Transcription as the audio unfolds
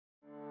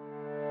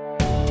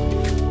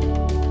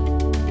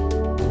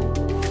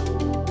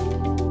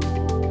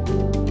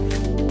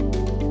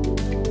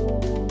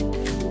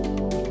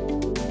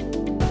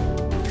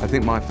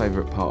think my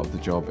favourite part of the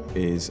job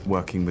is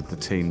working with the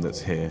team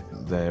that's here.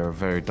 They're a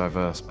very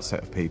diverse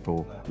set of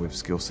people with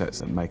skill sets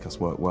that make us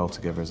work well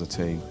together as a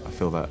team. I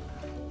feel that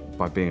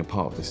by being a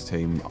part of this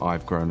team,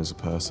 I've grown as a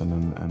person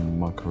and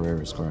my career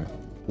has grown.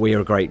 We are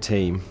a great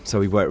team, so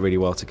we work really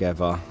well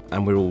together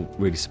and we're all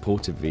really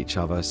supportive of each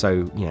other.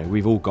 So,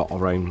 we've all got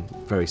our own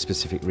very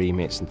specific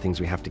remits and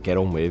things we have to get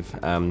on with.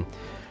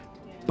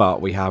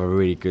 But we have a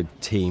really good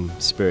team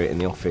spirit in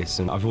the office,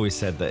 and I've always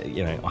said that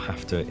I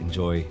have to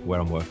enjoy where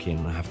I'm working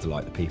and I have to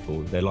like the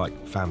people. They're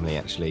like family,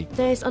 actually.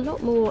 There's a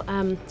lot more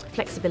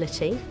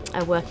flexibility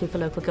working for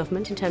local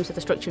government in terms of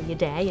the structure of your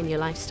day and your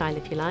lifestyle,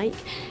 if you like.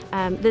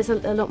 There's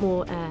a lot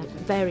more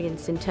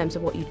variance in terms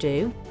of what you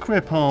do.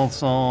 Career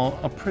paths are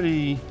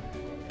pretty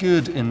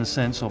good in the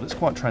sense of it's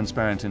quite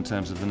transparent in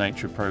terms of the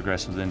nature of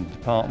progress within the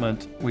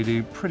department. We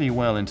do pretty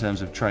well in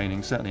terms of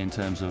training, certainly in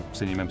terms of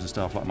senior members of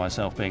staff like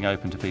myself being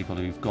open to people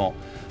who've got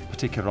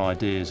particular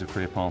ideas of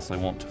career paths they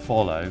want to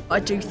follow.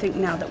 I do think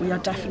now that we are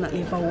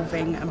definitely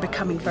evolving and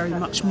becoming very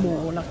much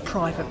more like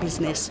private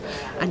business,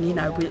 and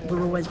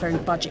we're always very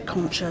budget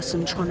conscious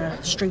and trying to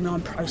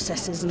streamline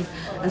processes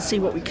and see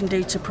what we can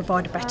do to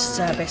provide a better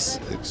service.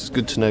 It's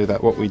good to know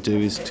that what we do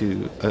is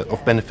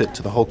of benefit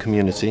to the whole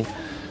community.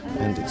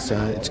 And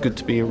it's good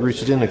to be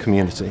rooted in a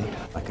community.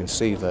 I can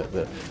see that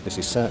this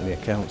is certainly a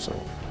council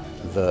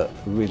that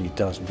really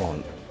does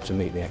want to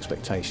meet the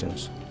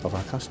expectations of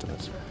our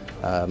customers.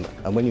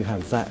 And when you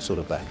have that sort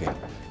of backing,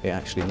 it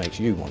actually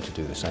makes you want to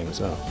do the same as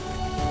well.